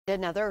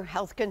Another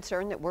health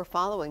concern that we're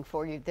following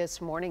for you this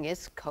morning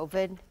is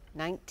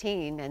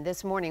COVID-19. And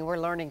this morning we're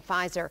learning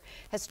Pfizer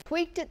has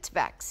tweaked its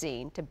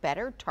vaccine to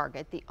better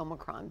target the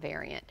Omicron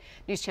variant.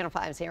 News Channel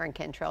 5's Aaron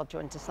Cantrell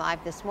joins us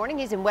live this morning.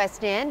 He's in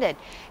West End. And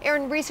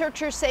Aaron,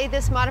 researchers say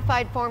this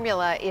modified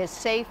formula is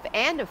safe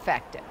and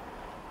effective.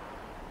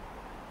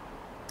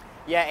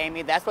 Yeah,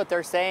 Amy, that's what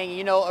they're saying.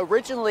 You know,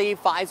 originally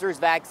Pfizer's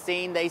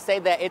vaccine, they say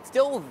that it's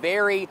still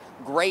very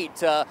great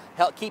to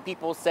help keep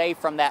people safe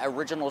from that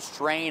original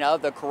strain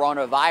of the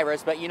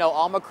coronavirus. But, you know,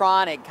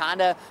 Omicron, it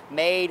kind of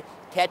made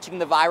catching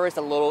the virus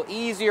a little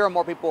easier.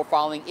 More people were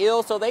falling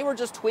ill. So they were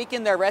just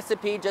tweaking their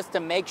recipe just to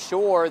make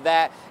sure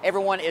that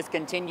everyone is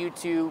continued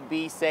to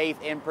be safe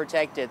and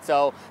protected.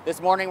 So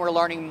this morning we're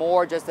learning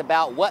more just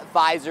about what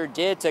Pfizer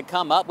did to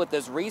come up with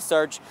this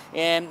research.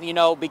 And, you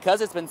know, because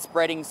it's been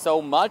spreading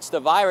so much, the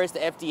virus, the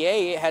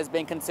FDA has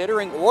been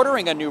considering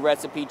ordering a new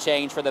recipe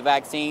change for the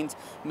vaccines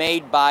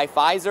made by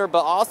Pfizer,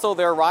 but also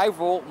their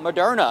rival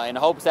Moderna, in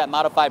hopes that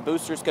modified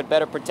boosters could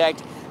better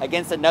protect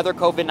against another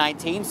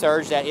COVID-19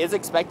 surge that is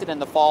expected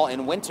in the fall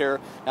and winter.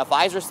 Now,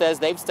 Pfizer says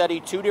they've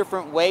studied two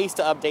different ways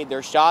to update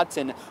their shots,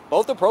 and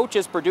both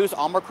approaches produce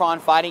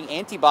Omicron-fighting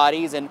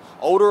antibodies in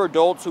older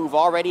adults who've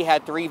already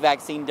had 3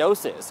 vaccine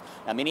doses.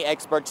 Now, many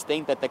experts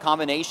think that the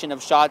combination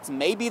of shots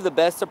may be the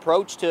best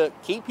approach to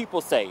keep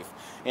people safe.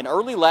 And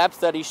early lab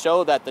studies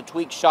show that the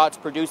tweaked shots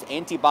produce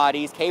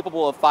antibodies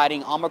capable of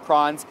fighting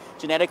Omicron's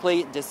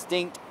genetically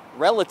distinct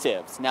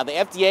relatives. Now, the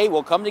FDA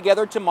will come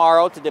together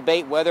tomorrow to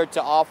debate whether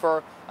to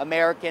offer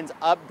Americans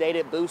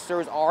updated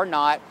boosters or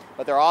not,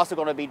 but they're also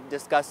going to be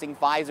discussing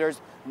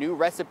Pfizer's new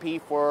recipe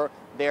for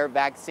their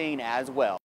vaccine as well.